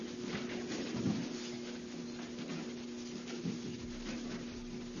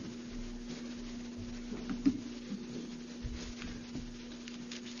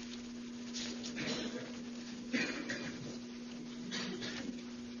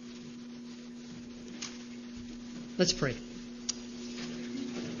Let's pray.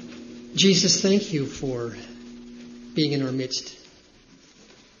 Jesus, thank you for being in our midst.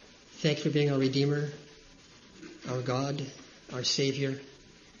 Thank you for being our Redeemer, our God, our Savior,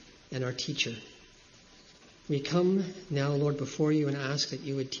 and our teacher. We come now, Lord, before you and ask that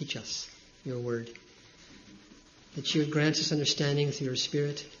you would teach us your word, that you would grant us understanding through your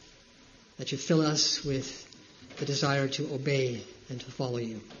Spirit, that you fill us with the desire to obey and to follow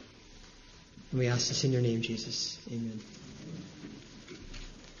you. And we ask this in your name, Jesus. Amen.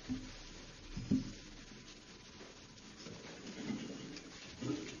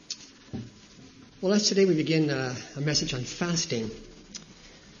 Well, as today we begin a message on fasting,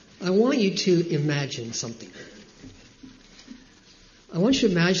 I want you to imagine something. I want you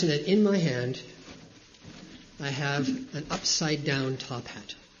to imagine that in my hand I have an upside-down top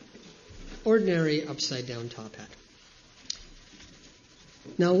hat. Ordinary upside-down top hat.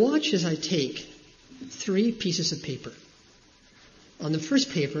 Now watch as I take 3 pieces of paper. On the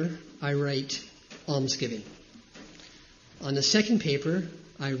first paper, I write almsgiving. On the second paper,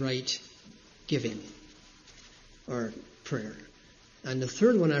 I write giving or prayer. And the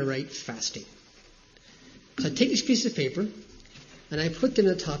third one, I write fasting. So I take these pieces of paper and I put them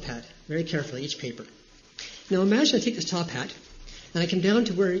in the top hat very carefully, each paper. Now imagine I take this top hat and I come down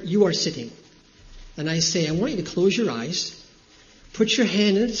to where you are sitting. And I say, I want you to close your eyes, put your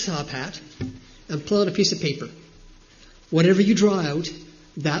hand in the top hat, and pull out a piece of paper. Whatever you draw out,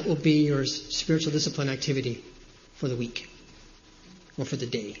 that will be your spiritual discipline activity for the week or for the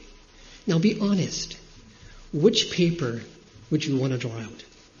day. Now be honest. Which paper would you want to draw out?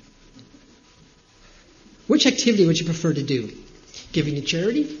 Which activity would you prefer to do? Giving to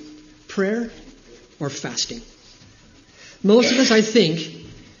charity, prayer, or fasting? Most of us, I think,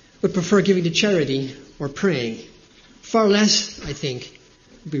 would prefer giving to charity or praying. Far less, I think,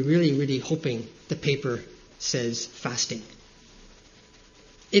 would be really, really hoping the paper says fasting.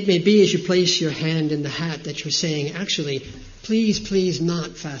 It may be as you place your hand in the hat that you're saying, actually, please, please,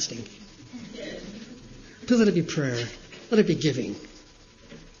 not fasting. Please let it be prayer. Let it be giving.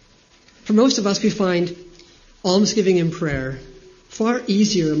 For most of us, we find almsgiving and prayer far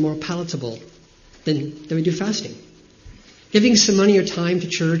easier and more palatable than we do fasting. Giving some money or time to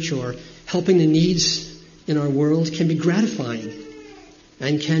church or helping the needs in our world can be gratifying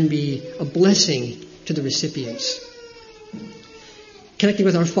and can be a blessing to the recipients. Connecting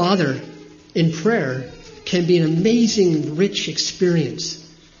with our Father in prayer can be an amazing, rich experience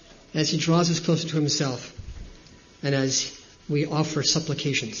as He draws us closer to Himself and as we offer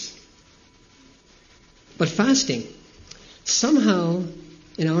supplications. But fasting, somehow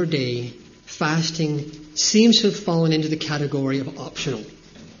in our day, fasting seems to have fallen into the category of optional.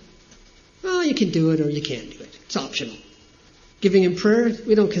 Well, you can do it or you can't do it. It's optional. Giving and prayer,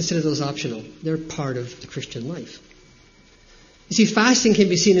 we don't consider those optional. They're part of the Christian life. You see, fasting can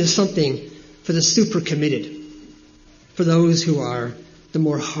be seen as something for the super committed, for those who are the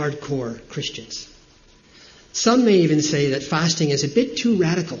more hardcore Christians. Some may even say that fasting is a bit too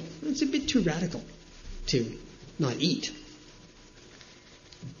radical. It's a bit too radical to not eat.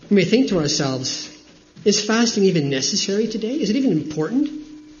 We may think to ourselves, is fasting even necessary today? Is it even important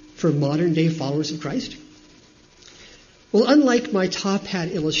for modern day followers of Christ? Well, unlike my top hat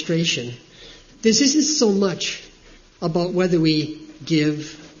illustration, this isn't so much about whether we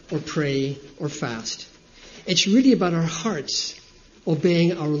give or pray or fast. It's really about our hearts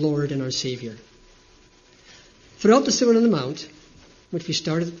obeying our Lord and our Savior. Throughout the Sermon on the Mount, which we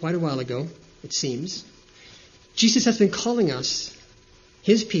started quite a while ago, it seems, Jesus has been calling us,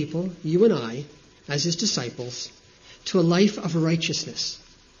 His people, you and I, as His disciples, to a life of righteousness.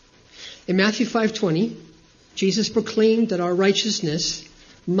 In Matthew 5:20, Jesus proclaimed that our righteousness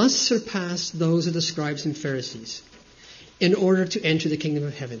must surpass those of the scribes and Pharisees in order to enter the kingdom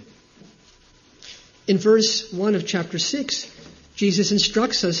of heaven. In verse 1 of chapter 6, Jesus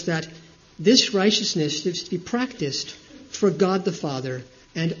instructs us that this righteousness is to be practiced for God the Father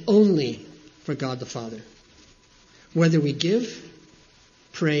and only for God the Father, whether we give,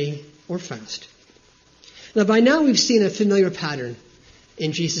 pray, or fast. Now, by now we've seen a familiar pattern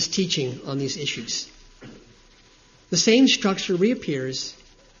in Jesus' teaching on these issues. The same structure reappears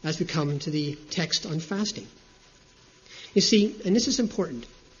as we come to the text on fasting. You see, and this is important,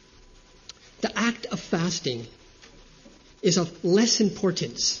 the act of fasting is of less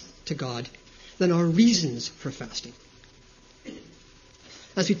importance to God than our reasons for fasting.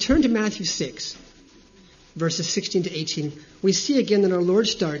 As we turn to Matthew 6, verses 16 to 18, we see again that our Lord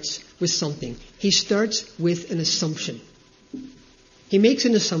starts with something. He starts with an assumption. He makes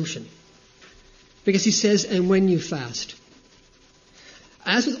an assumption because He says, and when you fast.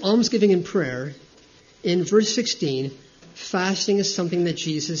 As with almsgiving and prayer, in verse 16, fasting is something that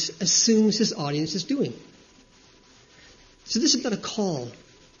Jesus assumes his audience is doing. So this is not a call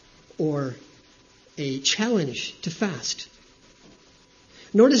or a challenge to fast.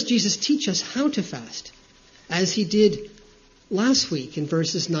 Nor does Jesus teach us how to fast, as he did last week in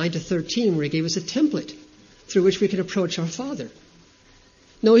verses 9 to 13, where he gave us a template through which we can approach our Father.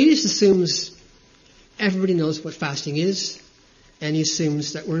 No, he just assumes everybody knows what fasting is, and he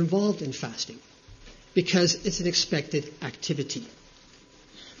assumes that we're involved in fasting, because it's an expected activity.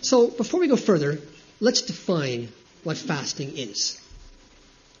 So before we go further, let's define what fasting is.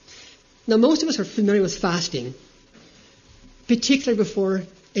 Now, most of us are familiar with fasting, particularly before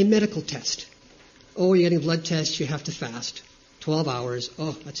a medical test. Oh, you're getting a blood test, you have to fast. 12 hours,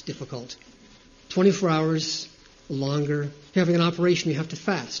 oh, that's difficult. 24 hours, longer. You're having an operation, you have to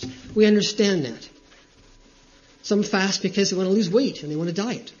fast. We understand that. Some fast because they want to lose weight and they want to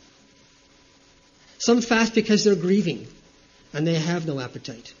diet. Some fast because they're grieving and they have no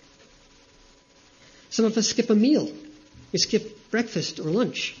appetite. Some of us skip a meal. We skip breakfast or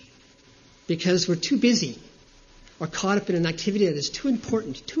lunch because we're too busy or caught up in an activity that is too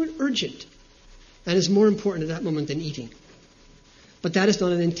important, too urgent, and is more important at that moment than eating. But that is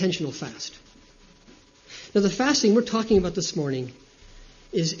not an intentional fast. Now, the fasting we're talking about this morning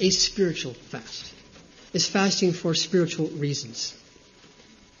is a spiritual fast. It's fasting for spiritual reasons.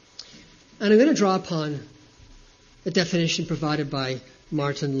 And I'm going to draw upon a definition provided by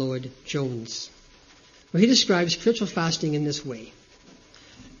Martin Lloyd-Jones, where he describes spiritual fasting in this way.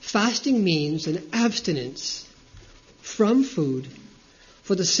 Fasting means an abstinence from food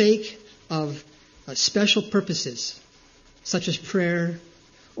for the sake of special purposes, such as prayer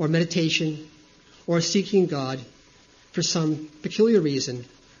or meditation or seeking God for some peculiar reason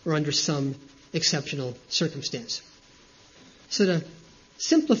or under some exceptional circumstance. So to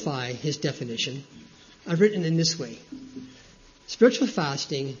simplify his definition, I've written in this way. Spiritual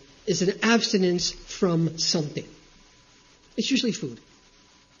fasting is an abstinence from something. It's usually food.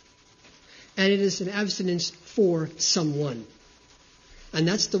 And it is an abstinence for someone. And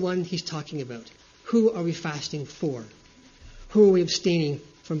that's the one he's talking about. Who are we fasting for? Who are we abstaining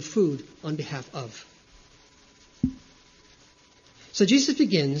from food on behalf of? So Jesus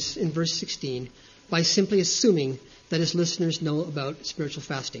begins in verse 16 by simply assuming that his listeners know about spiritual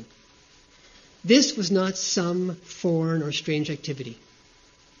fasting. This was not some foreign or strange activity.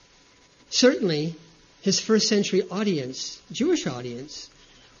 Certainly, his first century audience, Jewish audience,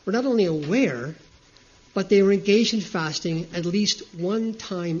 were not only aware, but they were engaged in fasting at least one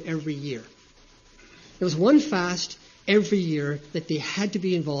time every year. There was one fast every year that they had to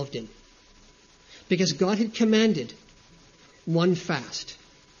be involved in, because God had commanded one fast,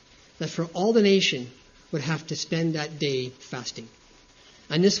 that for all the nation would have to spend that day fasting.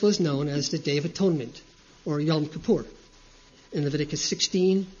 And this was known as the Day of Atonement, or Yom Kippur. In Leviticus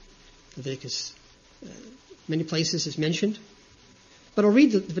 16, Leviticus, many places is mentioned. But I'll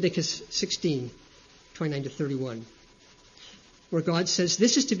read Leviticus 16, 29 to 31, where God says,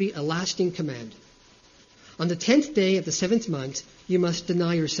 "This is to be a lasting command. On the 10th day of the 7th month, you must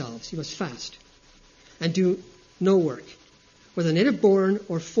deny yourselves, you must fast, and do no work, whether native-born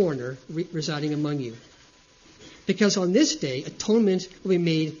or foreigner residing among you. Because on this day, atonement will be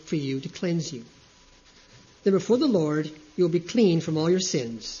made for you to cleanse you. Then before the Lord, you will be clean from all your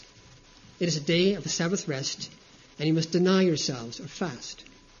sins. It is a day of the Sabbath rest, and you must deny yourselves or fast."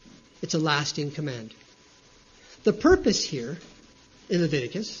 It's a lasting command. The purpose here in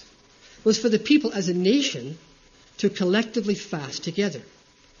Leviticus was for the people as a nation to collectively fast together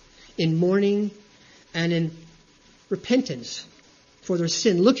in mourning and in repentance for their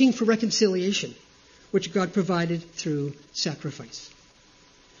sin, looking for reconciliation, which God provided through sacrifice.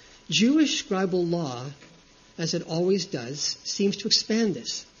 Jewish scribal law, as it always does, seems to expand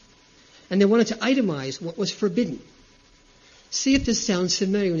this. And they wanted to itemize what was forbidden. See if this sounds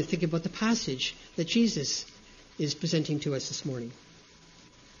familiar when you think about the passage that Jesus is presenting to us this morning.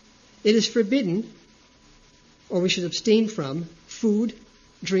 It is forbidden, or we should abstain from, food,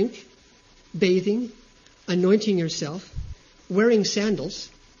 drink, bathing, anointing yourself, wearing sandals,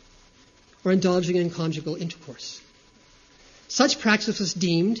 or indulging in conjugal intercourse. Such practice was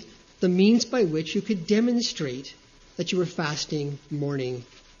deemed the means by which you could demonstrate that you were fasting, mourning,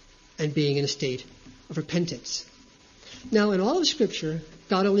 and being in a state of repentance. Now, in all of Scripture,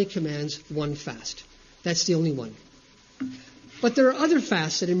 God only commands one fast. That's the only one. But there are other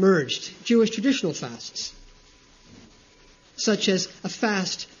fasts that emerged, Jewish traditional fasts, such as a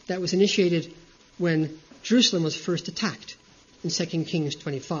fast that was initiated when Jerusalem was first attacked in 2 Kings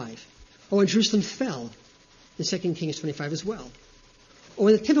 25. Or when Jerusalem fell in 2 Kings 25 as well. Or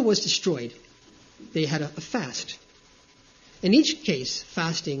when the temple was destroyed they had a fast. In each case,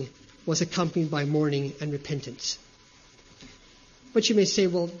 fasting was accompanied by mourning and repentance. But you may say,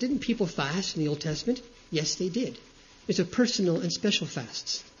 well, didn't people fast in the Old Testament? Yes, they did. These are personal and special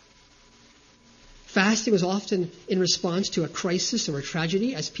fasts. Fasting was often in response to a crisis or a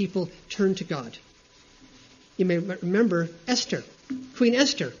tragedy as people turned to God. You may remember Esther. Queen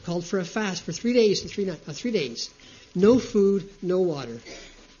Esther called for a fast for 3 days and 3 days. No food, no water.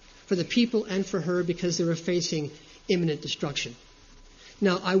 For the people and for her because they were facing imminent destruction.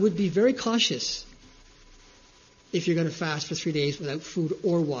 Now, I would be very cautious if you're going to fast for 3 days without food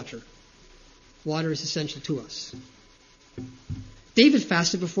or water. Water is essential to us. David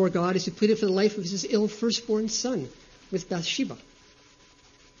fasted before God as he pleaded for the life of his ill firstborn son with Bathsheba.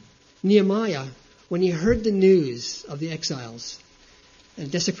 Nehemiah, when he heard the news of the exiles and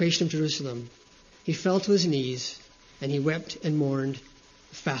desecration of Jerusalem, he fell to his knees and he wept and mourned,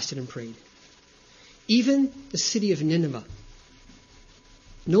 fasted and prayed. Even the city of Nineveh,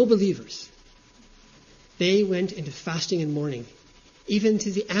 no believers, they went into fasting and mourning. Even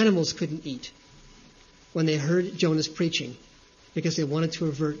to the animals couldn't eat when they heard Jonah's preaching because they wanted to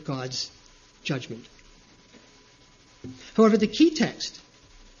avert God's judgment. However, the key text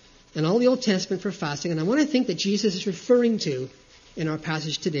in all the Old Testament for fasting, and I want to think that Jesus is referring to in our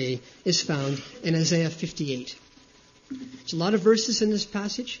passage today, is found in Isaiah 58. There's a lot of verses in this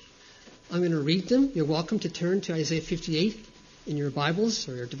passage. I'm going to read them. You're welcome to turn to Isaiah 58 in your Bibles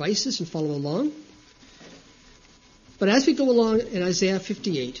or your devices and follow along. But as we go along in Isaiah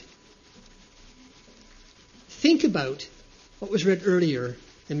 58, think about what was read earlier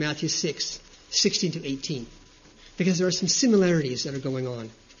in Matthew 6, 16 to 18, because there are some similarities that are going on.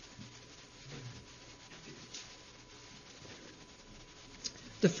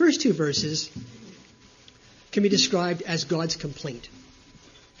 The first two verses can be described as God's complaint.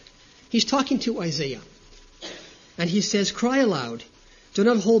 He's talking to Isaiah, and he says, "Cry aloud, do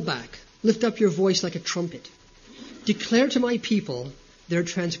not hold back, lift up your voice like a trumpet. Declare to my people their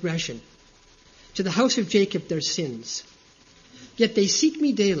transgression, to the house of Jacob their sins. Yet they seek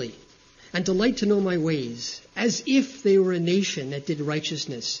me daily and delight to know my ways, as if they were a nation that did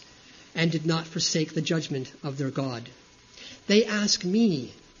righteousness and did not forsake the judgment of their God. They ask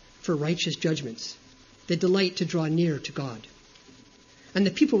me for righteous judgments. They delight to draw near to God." And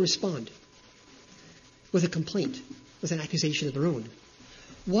the people respond with a complaint, with an accusation of their own.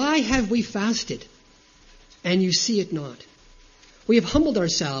 "Why have we fasted, and you see it not? We have humbled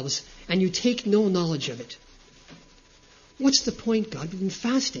ourselves, and you take no knowledge of it." What's the point, God? We've been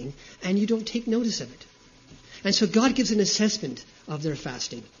fasting, and you don't take notice of it. And so God gives an assessment of their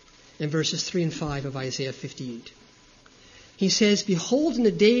fasting in verses 3 and 5 of Isaiah 58. He says, "Behold, in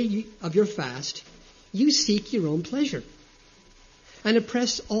the day of your fast, you seek your own pleasure and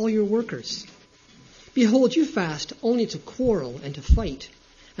oppress all your workers. Behold, you fast only to quarrel and to fight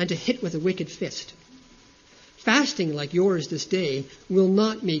and to hit with a wicked fist. Fasting like yours this day will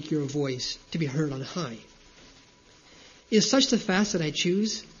not make your voice to be heard on high. Is such the fast that I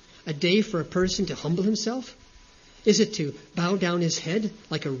choose, a day for a person to humble himself? Is it to bow down his head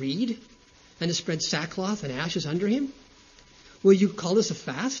like a reed and to spread sackcloth and ashes under him? Will you call this a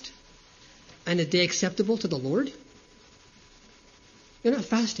fast and a day acceptable to the Lord?" You're not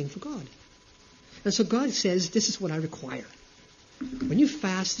fasting for God. And so God says, this is what I require. When you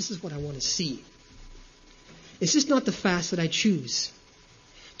fast, this is what I want to see. Is this not the fast that I choose?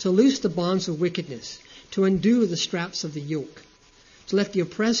 To loose the bonds of wickedness, to undo the straps of the yoke, to let the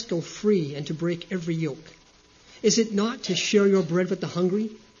oppressed go free and to break every yoke. Is it not to share your bread with the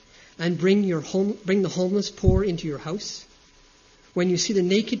hungry and bring the homeless poor into your house? When you see the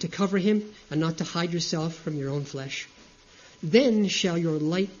naked, to cover him and not to hide yourself from your own flesh? Then shall your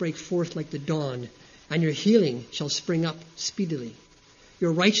light break forth like the dawn, and your healing shall spring up speedily.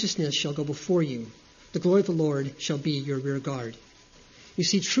 Your righteousness shall go before you. The glory of the Lord shall be your rear guard." You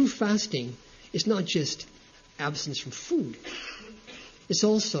see, true fasting is not just abstinence from food. It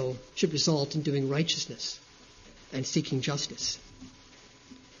also should result in doing righteousness and seeking justice.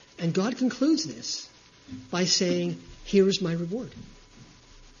 And God concludes this by saying, "Here is my reward.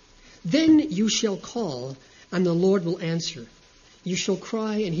 Then you shall call, and the Lord will answer. You shall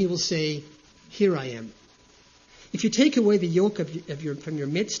cry, and he will say, Here I am." If you take away the yoke from your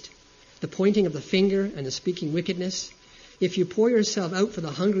midst, the pointing of the finger and the speaking wickedness, if you pour yourself out for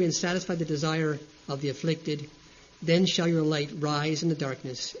the hungry and satisfy the desire of the afflicted, then shall your light rise in the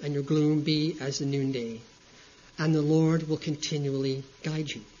darkness, and your gloom be as the noonday. And the Lord will continually guide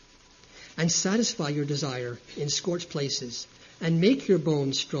you, and satisfy your desire in scorched places, and make your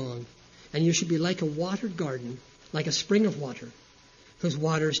bones strong. And you should be like a watered garden, like a spring of water, whose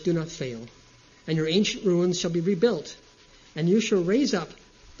waters do not fail, and your ancient ruins shall be rebuilt, and you shall raise up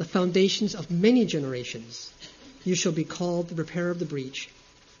the foundations of many generations. You shall be called the repairer of the breach,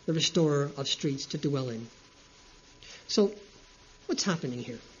 the restorer of streets to dwell in. So, what's happening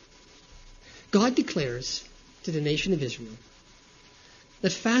here? God declares to the nation of Israel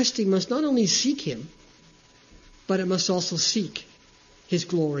that fasting must not only seek him, but it must also seek his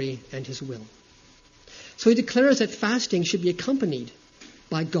glory and his will. So he declares that fasting should be accompanied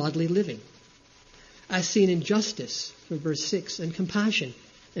by godly living, as seen in justice from verse 6 and compassion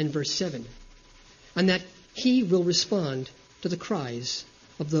in verse 7, and that he will respond to the cries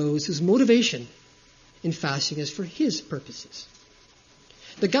of those whose motivation in fasting is for his purposes.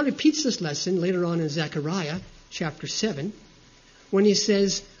 But God repeats this lesson later on in Zechariah chapter 7, when he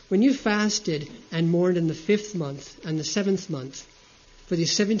says, when you fasted and mourned in the 5th month and the 7th month for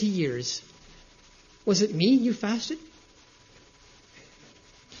these 70 years, was it me you fasted?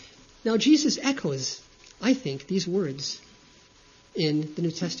 Now Jesus echoes, I think, these words in the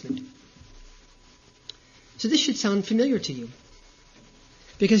New Testament. So this should sound familiar to you,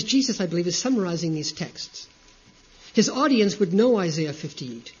 because Jesus, I believe, is summarizing these texts. His audience would know Isaiah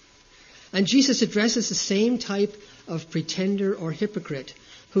 58. And Jesus addresses the same type of pretender or hypocrite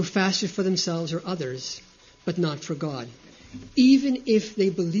who fasted for themselves or others, but not for God, even if they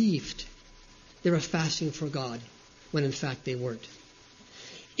believed they were fasting for God, when in fact they weren't.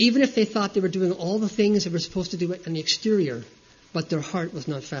 Even if they thought they were doing all the things they were supposed to do on the exterior, but their heart was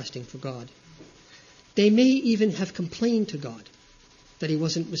not fasting for God. They may even have complained to God that he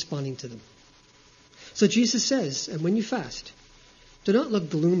wasn't responding to them. So Jesus says, and when you fast, do not look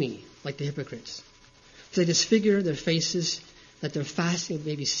gloomy like the hypocrites, for they disfigure their faces that their fasting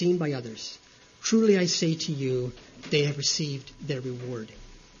may be seen by others. Truly I say to you, they have received their reward.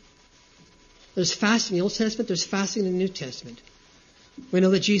 There's fasting in the Old Testament, there's fasting in the New Testament. We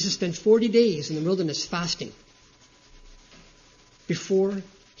know that Jesus spent 40 days in the wilderness fasting before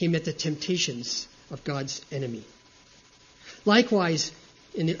he met the temptations of God's enemy. Likewise,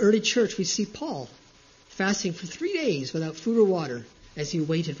 in the early church, we see Paul fasting for 3 days without food or water as he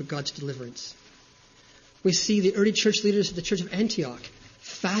waited for God's deliverance. We see the early church leaders of the church of Antioch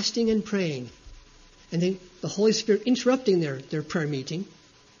fasting and praying, and then the Holy Spirit interrupting their prayer meeting,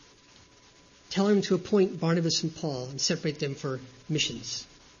 telling them to appoint Barnabas and Paul and separate them for missions.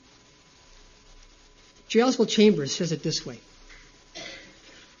 J. Oswald Chambers says it this way.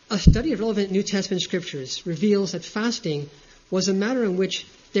 A study of relevant New Testament scriptures reveals that fasting was a matter in which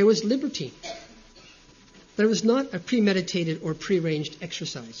there was liberty, but it was not a premeditated or prearranged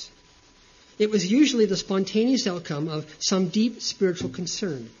exercise. It was usually the spontaneous outcome of some deep spiritual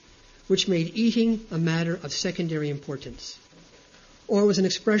concern, which made eating a matter of secondary importance, or was an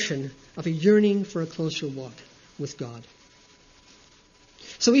expression of a yearning for a closer walk with God.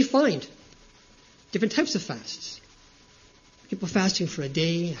 So we find different types of fasts. People fasting for a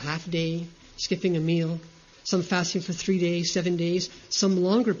day, half day, skipping a meal, some fasting for 3 days, 7 days, some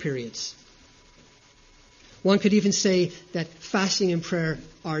longer periods. One could even say that fasting and prayer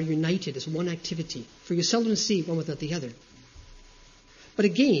are united as one activity, for you seldom see one without the other. But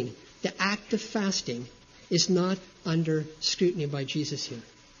again, the act of fasting is not under scrutiny by Jesus here.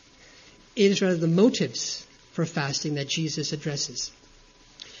 It is rather the motives for fasting that Jesus addresses.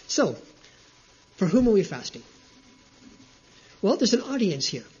 So, for whom are we fasting? Well, there's an audience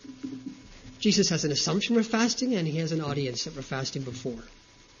here. Jesus has an assumption we're fasting, and he has an audience that we're fasting before.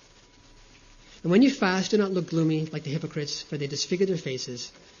 And when you fast, do not look gloomy like the hypocrites, for they disfigure their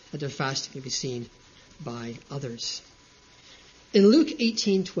faces, that their fasting may be seen by others. In Luke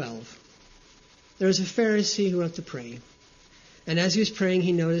 18:12, there was a Pharisee who went to pray. And as he was praying,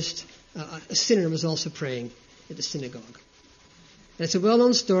 he noticed a sinner was also praying at the synagogue. And it's a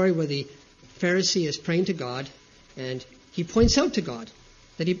well-known story where the Pharisee is praying to God, and he points out to God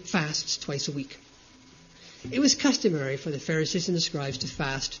that he fasts twice a week. It was customary for the Pharisees and the scribes to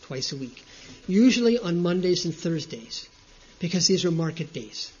fast twice a week, usually on Mondays and Thursdays, because these were market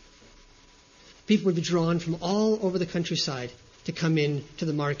days. People would be drawn from all over the countryside to come in to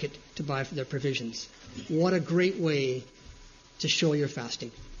the market to buy for their provisions. What a great way to show your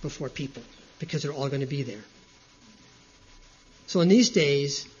fasting before people, because they're all going to be there. So on these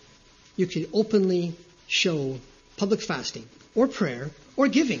days, you could openly show public fasting or prayer or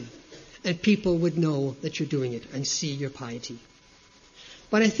giving, and people would know that you're doing it and see your piety.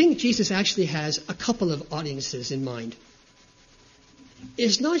 But I think Jesus actually has a couple of audiences in mind.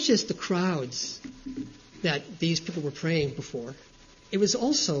 It's not just the crowds that these people were praying before. It was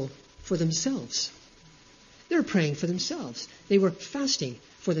also for themselves. They were praying for themselves. They were fasting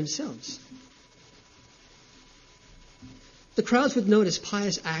for themselves. The crowds would notice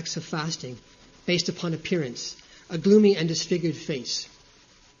pious acts of fasting based upon appearance, a gloomy and disfigured face.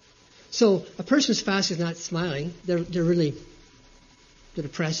 So a person's fasting is not smiling. They're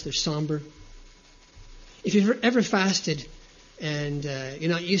depressed, they're somber. If you've ever fasted and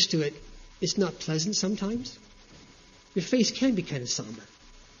you're not used to it, it's not pleasant sometimes. Your face can be kind of somber.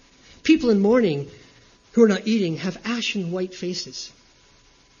 People in mourning who are not eating have ashen white faces.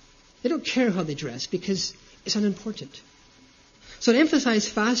 They don't care how they dress because it's unimportant. So to emphasize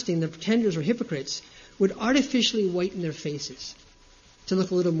fasting, the pretenders or hypocrites would artificially whiten their faces to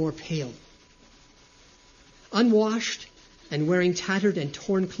look a little more pale. Unwashed and wearing tattered and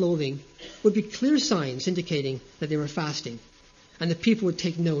torn clothing would be clear signs indicating that they were fasting, and the people would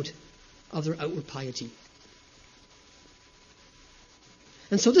take note of their outward piety.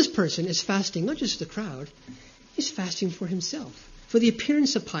 And so this person is fasting not just the crowd, he's fasting for himself, for the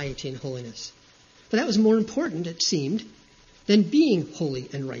appearance of piety and holiness. But that was more important, it seemed, than being holy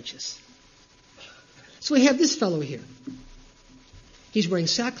and righteous. So we have this fellow here. He's wearing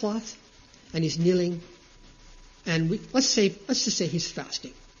sackcloth and he's kneeling, and let's just say he's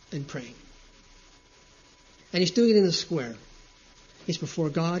fasting and praying. And he's doing it in the square. He's before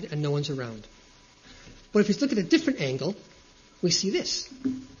God and no one's around. But if we look at a different angle, we see this.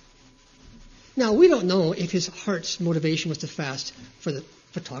 Now, we don't know if his heart's motivation was to fast for the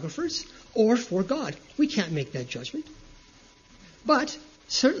photographers or for God. We can't make that judgment. But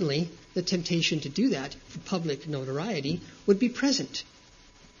certainly the temptation to do that for public notoriety would be present.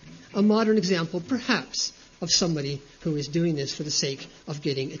 A modern example, perhaps, of somebody who is doing this for the sake of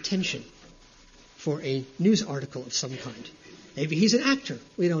getting attention for a news article of some kind. Maybe he's an actor.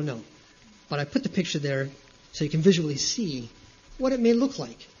 We don't know. But I put the picture there so you can visually see what it may look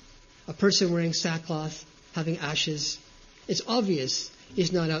like. A person wearing sackcloth, having ashes. It's obvious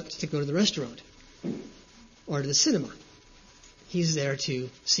he's not out to go to the restaurant or to the cinema. He's there to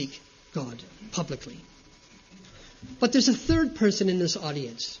seek God publicly. But there's a third person in this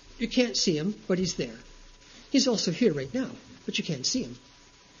audience. You can't see him, but he's there. He's also here right now, but you can't see him.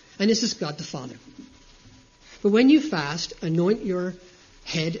 And this is God the Father. But when you fast, anoint your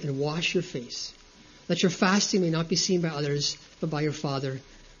head and wash your face, that your fasting may not be seen by others, but by your Father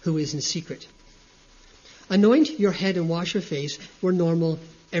who is in secret. Anoint your head and wash your face were normal,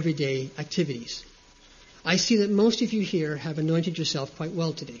 everyday activities. I see that most of you here have anointed yourself quite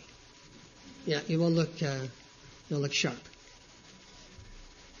well today. Yeah, you'll look sharp.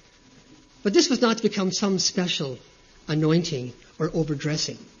 But this was not to become some special anointing or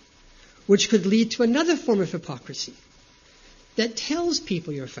overdressing, which could lead to another form of hypocrisy that tells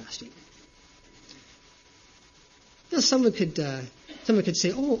people you're fasting. You know, someone could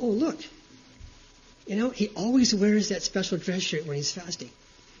say, oh, look, he always wears that special dress shirt when he's fasting.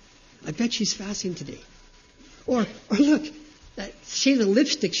 I bet she's fasting today. Or look, that shade of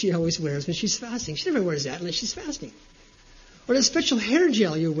lipstick she always wears when she's fasting. She never wears that unless she's fasting. Or that special hair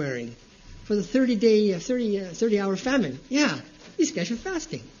gel you're wearing for the 30-hour famine. Yeah, these guys are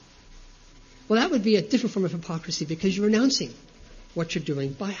fasting. Well, that would be a different form of hypocrisy because you're announcing what you're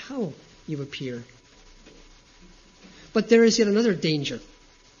doing by how you appear. But there is yet another danger,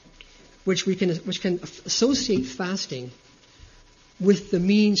 which can associate fasting with the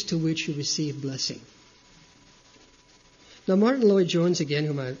means to which you receive blessing. Now, Martin Lloyd-Jones, again,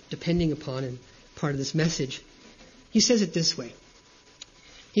 whom I'm depending upon in part of this message, he says it this way.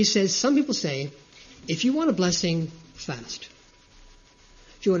 He says, some people say, if you want a blessing, fast.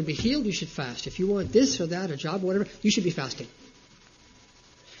 If you want to be healed, you should fast. If you want this or that, a job or whatever, you should be fasting.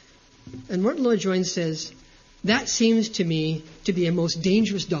 And Martin Lloyd-Jones says, that seems to me to be a most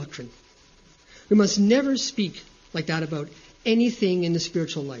dangerous doctrine. We must never speak like that about anything in the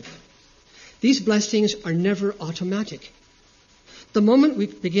spiritual life. These blessings are never automatic. The moment we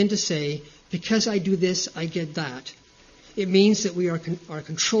begin to say, because I do this, I get that, it means that we are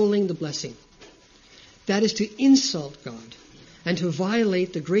controlling the blessing. That is to insult God and to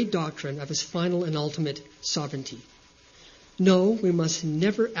violate the great doctrine of his final and ultimate sovereignty. No, we must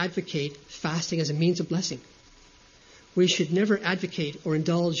never advocate fasting as a means of blessing. We should never advocate or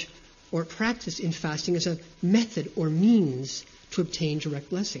indulge or practice in fasting as a method or means to obtain direct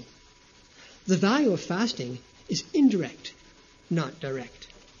blessing. The value of fasting is indirect, not direct.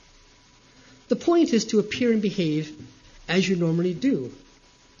 The point is to appear and behave as you normally do,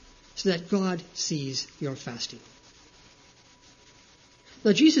 so that God sees your fasting.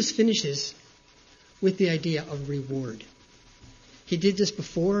 Now, Jesus finishes with the idea of reward. He did this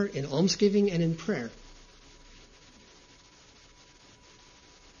before in almsgiving and in prayer.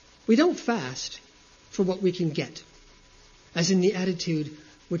 We don't fast for what we can get, as in the attitude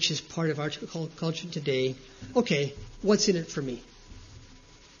which is part of our culture today. Okay, what's in it for me?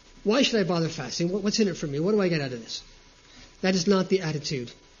 Why should I bother fasting? What's in it for me? What do I get out of this? That is not the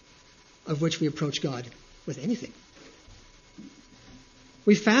attitude of which we approach God with anything.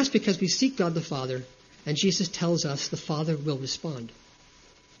 We fast because we seek God the Father, and Jesus tells us the Father will respond.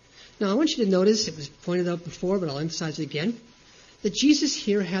 Now, I want you to notice, it was pointed out before, but I'll emphasize it again, that Jesus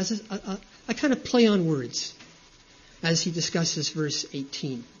here has a kind of play on words as he discusses verse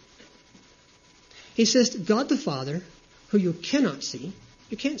 18. He says, God the Father, who you cannot see,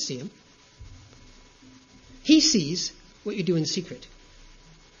 you can't see him, he sees what you do in secret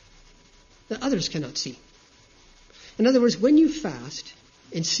that others cannot see. In other words, when you fast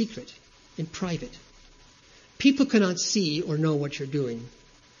in secret, in private, people cannot see or know what you're doing.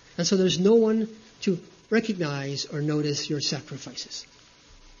 And so there's no one to recognize or notice your sacrifices.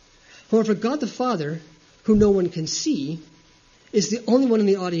 However, God the Father, who no one can see, is the only one in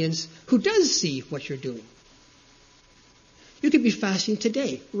the audience who does see what you're doing. You could be fasting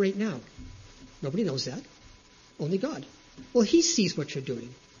today, right now. Nobody knows that. Only God. Well, he sees what you're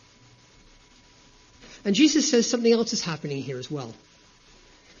doing. And Jesus says something else is happening here as well.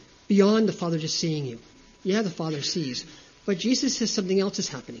 Beyond the Father just seeing you. Yeah, the Father sees. But Jesus says something else is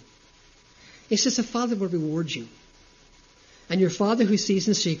happening. He says the Father will reward you. And your Father who sees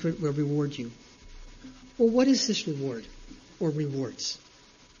in secret will reward you. Well, what is this reward or rewards?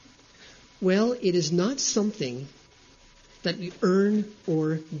 Well, it is not something that we earn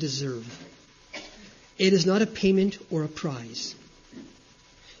or deserve. It is not a payment or a prize.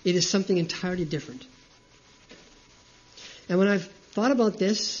 It is something entirely different. And when I've thought about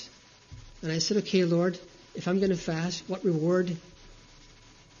this, and I said, okay, Lord, if I'm going to fast, what reward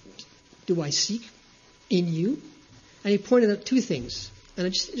do I seek in you? And he pointed out two things. And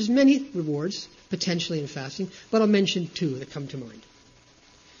there's many rewards, potentially, in fasting, but I'll mention two that come to mind.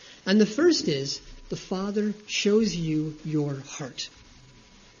 And the first is, the Father shows you your heart.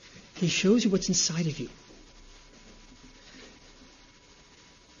 He shows you what's inside of you.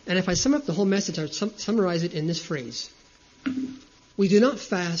 And if I sum up the whole message, I'll summarize it in this phrase. We do not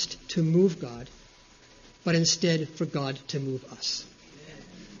fast to move God, but instead for God to move us.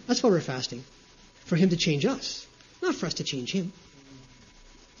 That's why we're fasting. For him to change us, not for us to change him.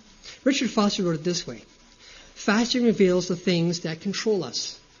 Richard Foster wrote it this way. Fasting reveals the things that control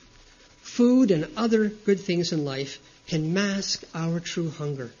us. Food and other good things in life can mask our true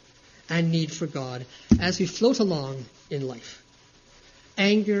hunger and need for God as we float along in life.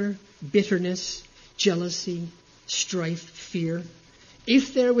 Anger, bitterness, jealousy, strife, fear,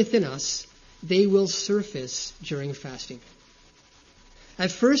 if they're within us, they will surface during fasting.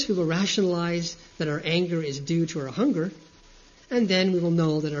 At first, we will rationalize that our anger is due to our hunger, and then we will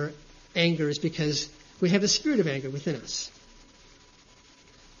know that our anger is because we have a spirit of anger within us.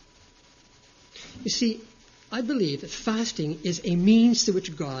 You see, I believe that fasting is a means through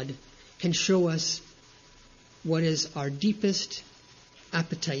which God can show us what is our deepest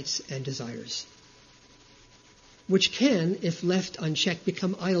appetites and desires, which can, if left unchecked,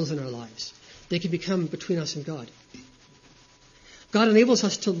 become idols in our lives. They can become between us and God. God enables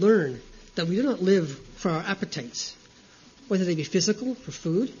us to learn that we do not live for our appetites, whether they be physical, for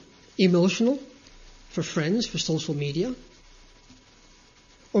food, emotional, for friends, for social media,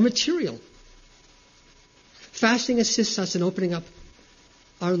 or material. Fasting assists us in opening up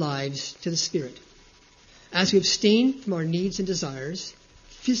our lives to the Spirit. As we abstain from our needs and desires,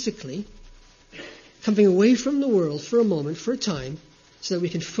 physically, coming away from the world for a moment, for a time, so that we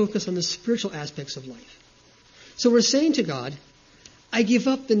can focus on the spiritual aspects of life. So we're saying to God, I give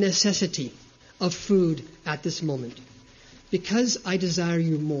up the necessity of food at this moment because I desire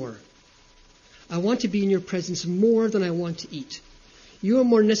you more. I want to be in your presence more than I want to eat. You are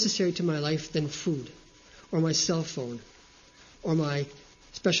more necessary to my life than food or my cell phone or my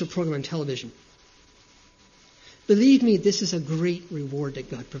special program on television. Believe me, this is a great reward that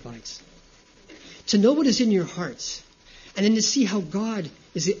God provides. To know what is in your hearts and then to see how God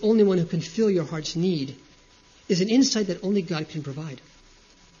is the only one who can fill your heart's need is an insight that only God can provide.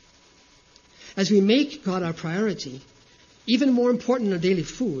 As we make God our priority, even more important than our daily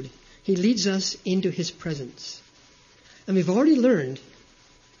food, he leads us into his presence. And we've already learned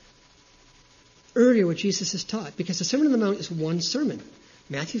earlier what Jesus has taught, because the Sermon on the Mount is one sermon,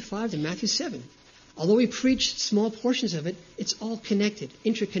 Matthew 5 to Matthew 7. Although we preach small portions of it, it's all connected,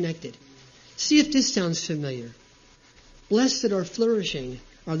 interconnected. See if this sounds familiar. Blessed or flourishing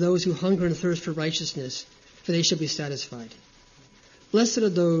are those who hunger and thirst for righteousness, for they shall be satisfied. Blessed are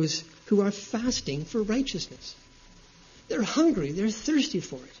those who are fasting for righteousness. They're hungry, they're thirsty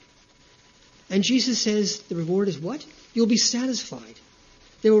for it. And Jesus says the reward is what? You'll be satisfied.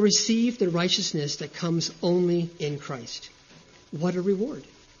 They will receive the righteousness that comes only in Christ. What a reward.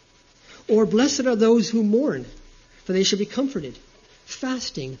 Or blessed are those who mourn, for they shall be comforted.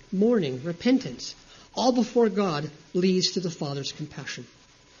 Fasting, mourning, repentance, all before God leads to the Father's compassion.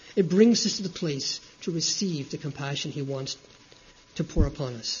 It brings us to the place to receive the compassion he wants to pour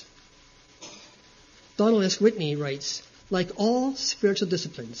upon us. Donald S. Whitney writes, like all spiritual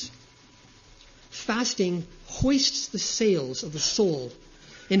disciplines, fasting hoists the sails of the soul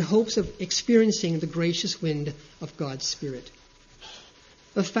in hopes of experiencing the gracious wind of God's Spirit.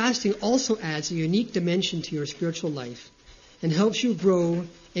 But fasting also adds a unique dimension to your spiritual life and helps you grow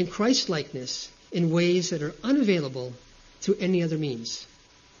in Christ-likeness in ways that are unavailable through any other means.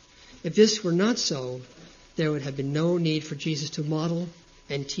 If this were not so, there would have been no need for Jesus to model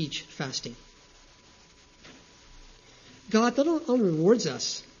and teach fasting. God not only rewards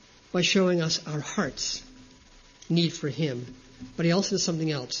us by showing us our heart's need for him, but he also does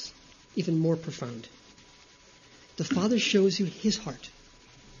something else, even more profound. The Father shows you his heart.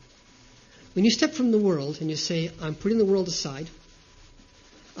 When you step from the world and you say, I'm putting the world aside,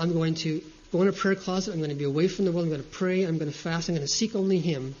 I'm going to go in a prayer closet, I'm going to be away from the world, I'm going to pray, I'm going to fast, I'm going to seek only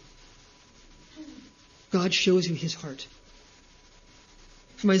him, God shows you his heart.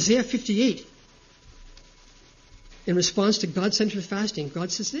 From Isaiah 58, in response to God-centered fasting,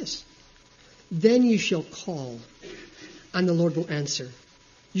 God says this, then you shall call, and the Lord will answer.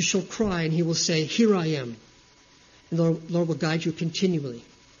 You shall cry, and he will say, here I am. And the Lord will guide you continually.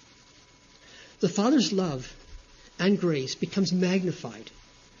 The Father's love and grace becomes magnified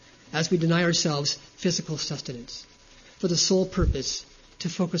as we deny ourselves physical sustenance for the sole purpose to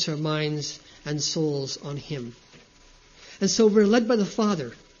focus our minds and souls on him. And so we're led by the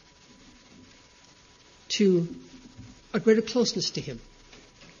Father to a greater closeness to him.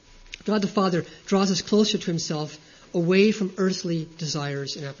 God the Father draws us closer to himself, away from earthly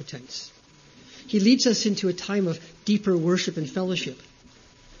desires and appetites. He leads us into a time of deeper worship and fellowship.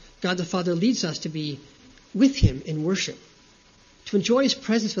 God the Father leads us to be with him in worship, to enjoy his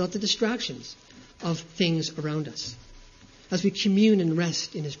presence without the distractions of things around us, as we commune and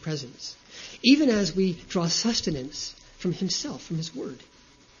rest in his presence, even as we draw sustenance from himself, from his word.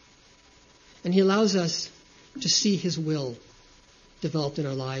 And he allows us to see his will developed in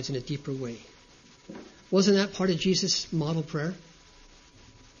our lives in a deeper way. Wasn't that part of Jesus' model prayer?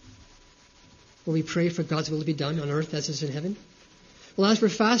 Where we pray for God's will to be done on earth as it is in heaven? Well, as we're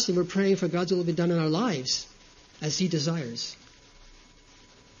fasting, we're praying for God's will to be done in our lives as he desires.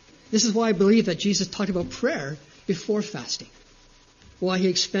 This is why I believe that Jesus talked about prayer before fasting. Why he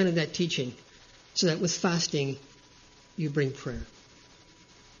expanded that teaching so that with fasting you bring prayer.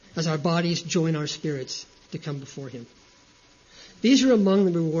 As our bodies join our spirits to come before him. These are among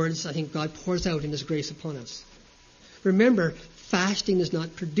the rewards I think God pours out in his grace upon us. Remember, fasting does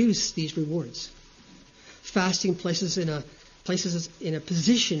not produce these rewards. Fasting places us in a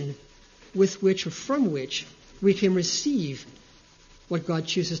position with which or from which we can receive what God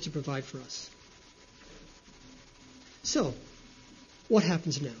chooses to provide for us. So, what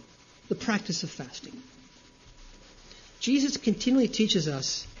happens now? The practice of fasting. Jesus continually teaches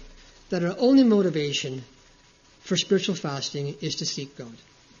us that our only motivation for spiritual fasting is to seek God.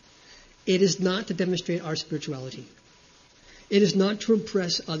 It is not to demonstrate our spirituality. It is not to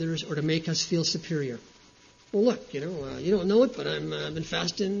impress others or to make us feel superior. Well, look, you don't know it, but I've been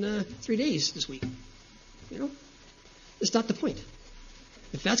fasting 3 days this week. It's not the point.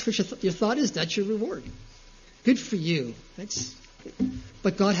 If that's what your thought is, that's your reward. Good for you.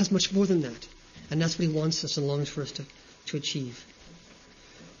 But God has much more than that. And that's what he wants us and longs for us to achieve.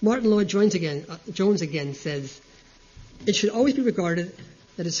 Martin Lloyd-Jones again says, it should always be regarded,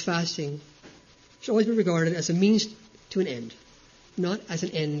 that is fasting, should always be regarded as a means to an end, not as an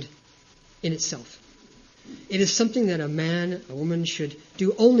end in itself. It is something that a man, a woman should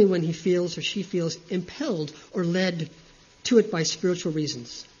do only when he feels or she feels impelled or led to it by spiritual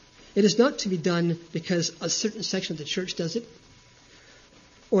reasons. It is not to be done because a certain section of the church does it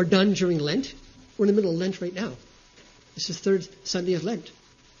or done during Lent. We're in the middle of Lent right now. This is the third Sunday of Lent.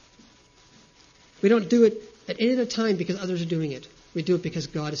 We don't do it at any other time because others are doing it. We do it because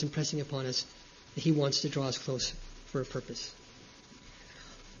God is impressing upon us that he wants to draw us close for a purpose.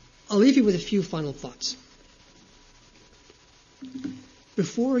 I'll leave you with a few final thoughts.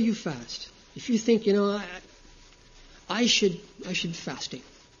 Before you fast, if you think, I should fasting.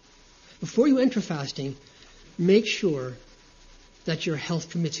 Before you enter fasting, make sure that your health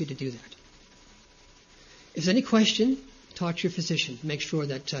permits you to do that. If there's any question, talk to your physician. Make sure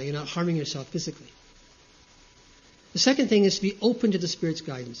that you're not harming yourself physically. The second thing is to be open to the Spirit's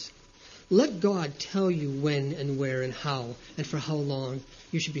guidance. Let God tell you when and where and how and for how long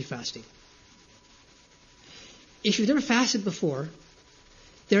you should be fasting. If you've never fasted before,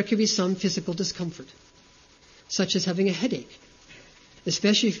 there can be some physical discomfort, such as having a headache,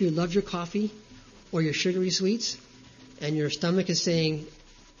 especially if you love your coffee or your sugary sweets, and your stomach is saying,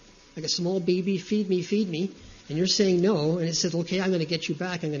 like a small baby, feed me, and you're saying no, and it says, okay, I'm going to get you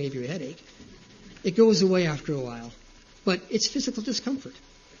back, I'm going to give you a headache. It goes away after a while, but it's physical discomfort.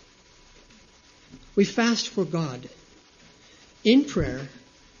 We fast for God. In prayer,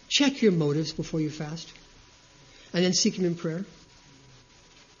 check your motives before you fast, and then seek Him in prayer.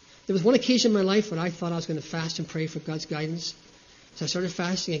 There was one occasion in my life when I thought I was going to fast and pray for God's guidance. So I started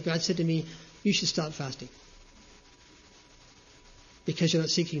fasting, and God said to me, you should stop fasting. Because you're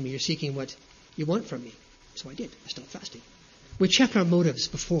not seeking me, you're seeking what you want from me. So I did. I stopped fasting. We check our motives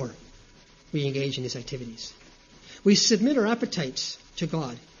before we engage in these activities. We submit our appetites to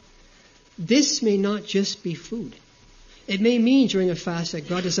God. This may not just be food. It may mean during a fast that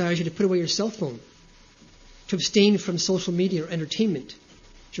God desires you to put away your cell phone, to abstain from social media or entertainment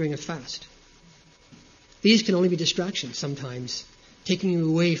during a fast. These can only be distractions sometimes, taking you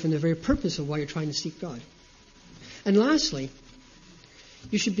away from the very purpose of why you're trying to seek God. And lastly,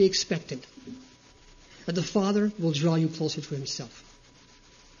 you should be expectant that the Father will draw you closer to Himself.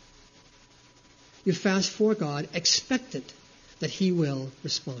 You fast for God, expectant that He will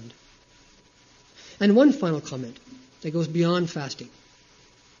respond. And one final comment that goes beyond fasting.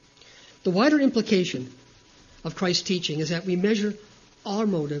 The wider implication of Christ's teaching is that we measure our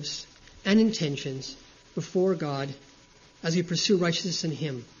motives and intentions before God as we pursue righteousness in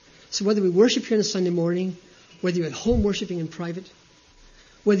Him. So whether we worship here on a Sunday morning, whether you're at home worshiping in private,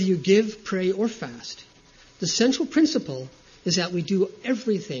 whether you give, pray, or fast, the central principle is that we do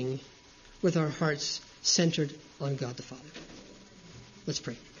everything with our hearts centered on God the Father. Let's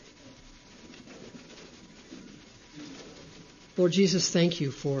pray. Lord Jesus, thank you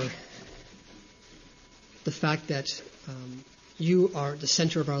for the fact that you are the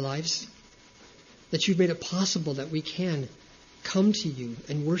center of our lives, that you've made it possible that we can come to you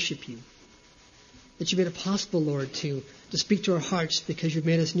and worship you, that you made it possible, Lord, to speak to our hearts because you've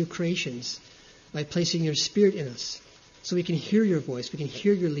made us new creations by placing your Spirit in us so we can hear your voice, we can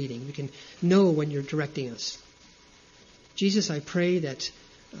hear your leading, we can know when you're directing us. Jesus, I pray that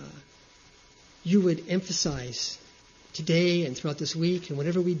you would emphasize today and throughout this week and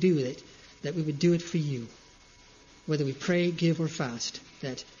whatever we do, that we would do it for you. Whether we pray, give, or fast,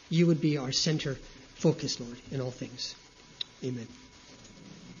 that you would be our center focus, Lord, in all things. Amen.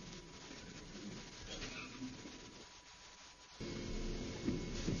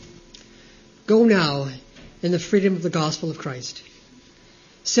 Go now in the freedom of the gospel of Christ.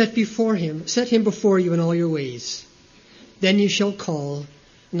 Set him before you in all your ways. Then you shall call,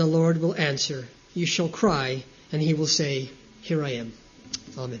 and the Lord will answer. You shall cry, and he will say, Here I am.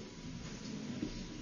 Amen.